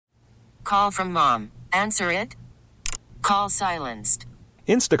Call from mom. Answer it. Call silenced.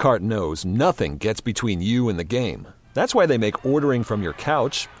 Instacart knows nothing gets between you and the game. That's why they make ordering from your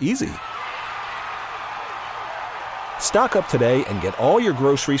couch easy. Stock up today and get all your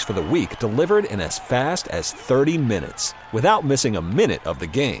groceries for the week delivered in as fast as 30 minutes without missing a minute of the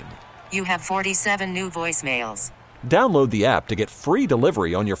game. You have 47 new voicemails. Download the app to get free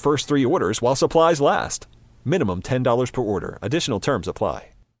delivery on your first 3 orders while supplies last. Minimum $10 per order. Additional terms apply.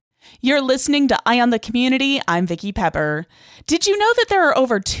 You're listening to Eye on the Community. I'm Vicki Pepper. Did you know that there are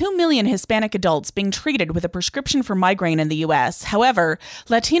over 2 million Hispanic adults being treated with a prescription for migraine in the U.S.? However,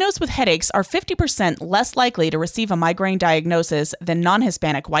 Latinos with headaches are 50% less likely to receive a migraine diagnosis than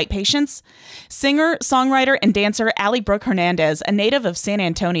non-Hispanic white patients. Singer, songwriter, and dancer Brooke Hernandez, a native of San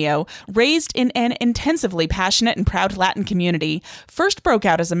Antonio, raised in an intensively passionate and proud Latin community, first broke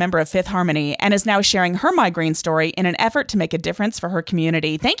out as a member of Fifth Harmony and is now sharing her migraine story in an effort to make a difference for her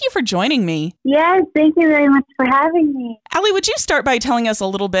community. Thank you for joining me. Yes, thank you very much for having me. Allie, would you start by telling us a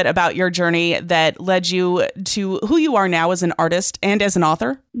little bit about your journey that led you to who you are now as an artist and as an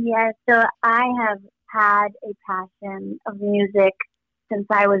author? Yes, so I have had a passion of music since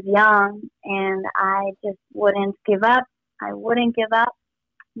I was young, and I just wouldn't give up. I wouldn't give up.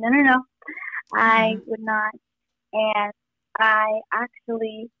 No. I would not. And I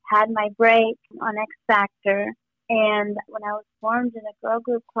actually had my break on X Factor. And when I was formed in a girl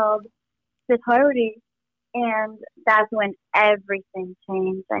group called Fifth Harmony, and that's when everything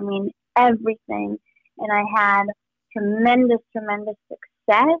changed. I mean, everything. And I had tremendous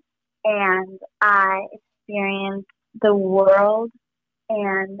success, and I experienced the world.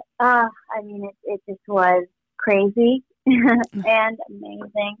 And, it just was crazy and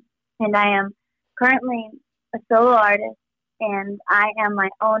amazing. And I am currently a solo artist, and I am my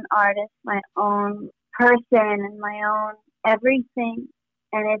own artist, my own person, and my own everything,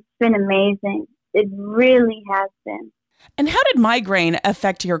 and it's been amazing. It really has been. And how did migraine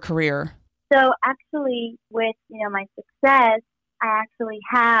affect your career? So actually, with my success, I actually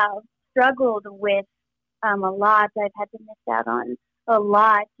have struggled with a lot. I've had to miss out on a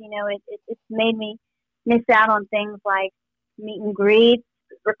lot. It's made me miss out on things like meet and greets,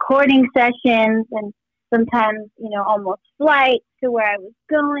 recording sessions, and sometimes almost flights to where I was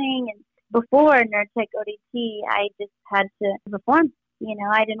going. And before Nurtec ODT, I just had to perform.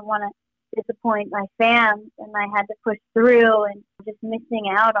 I didn't want to disappoint my fans, and I had to push through, and just missing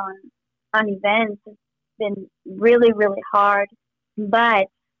out on events has been really, really hard. But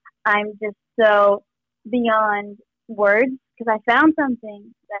I'm just so beyond words, because I found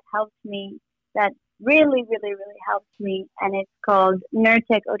something that helped me, that really, really, really helped me, and it's called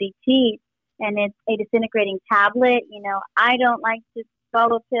Nurtec ODT, and it's a disintegrating tablet. I don't like to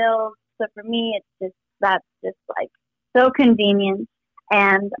swallow pills. So for me, that's just like so convenient.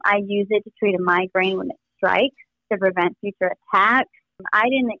 And I use it to treat a migraine when it strikes, to prevent future attacks. I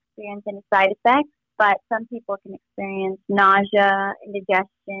didn't experience any side effects, but some people can experience nausea,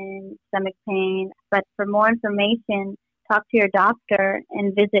 indigestion, stomach pain. But for more information, talk to your doctor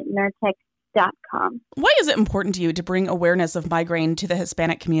and visit Nurtec.com. Why is it important to you to bring awareness of migraine to the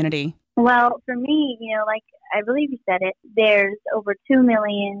Hispanic community? Well, for me, like I believe you said it, there's over 2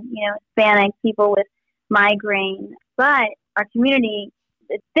 million, Hispanic people with migraine, but our community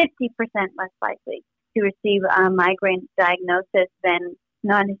is 50% less likely to receive a migraine diagnosis than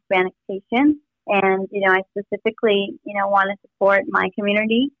non-Hispanic patients. And, I specifically, want to support my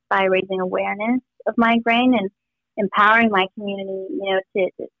community by raising awareness of migraine and empowering my community,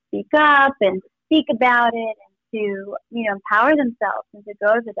 to speak up and speak about it, and to, empower themselves and to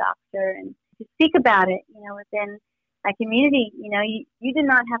go to the doctor and to speak about it, within my community. You do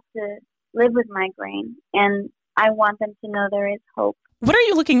not have to live with migraine, and I want them to know there is hope. What are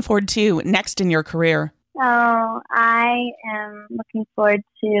you looking forward to next in your career? Oh, I am looking forward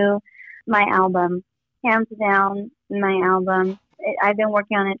to my album, hands down, my album. I've been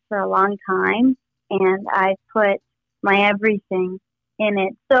working on it for a long time, and I put my everything in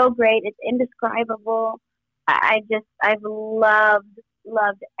it. So great. It's indescribable. I've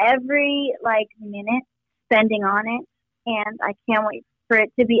loved every minute spending on it, and I can't wait for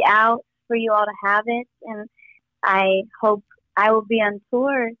it to be out, for you all to have it, and I hope I will be on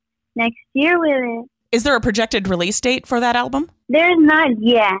tour next year with it. Is there a projected release date for that album? There's not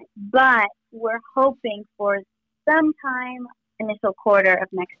yet, but we're hoping for sometime initial quarter of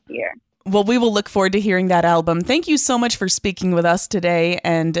next year. Well, we will look forward to hearing that album. Thank you so much for speaking with us today,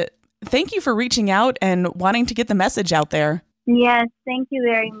 and thank you for reaching out and wanting to get the message out there. Yes, thank you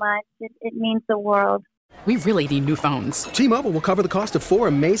very much. It means the world. We really need new phones. T-Mobile will cover the cost of 4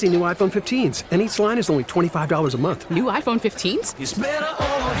 amazing new iPhone 15s, and each line is only $25 a month. New iPhone 15s? It's better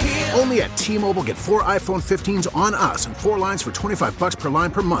over here. Only at T-Mobile, get 4 iPhone 15s on us and 4 lines for $25 per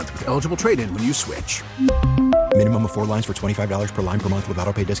line per month with eligible trade-in when you switch. Minimum of 4 lines for $25 per line per month with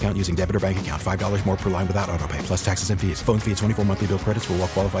autopay discount using debit or bank account. $5 more per line without autopay, plus taxes and fees. Phone fee at 24 monthly bill credits for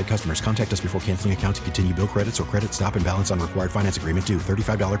well-qualified customers. Contact us before canceling account to continue bill credits or credit stop and balance on required finance agreement due.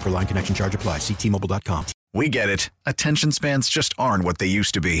 $35 per line connection charge applies. See T-Mobile.com. We get it. Attention spans just aren't what they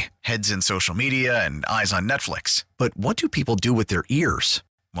used to be. Heads in social media and eyes on Netflix. But what do people do with their ears?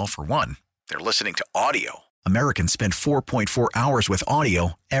 Well, for one, they're listening to audio. Americans spend 4.4 hours with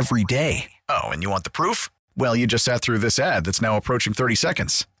audio every day. Oh, and you want the proof? Well, you just sat through this ad that's now approaching 30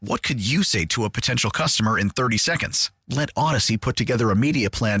 seconds. What could you say to a potential customer in 30 seconds? Let Odyssey put together a media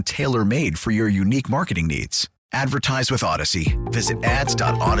plan tailor-made for your unique marketing needs. Advertise with Odyssey. Visit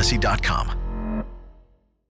ads.odyssey.com.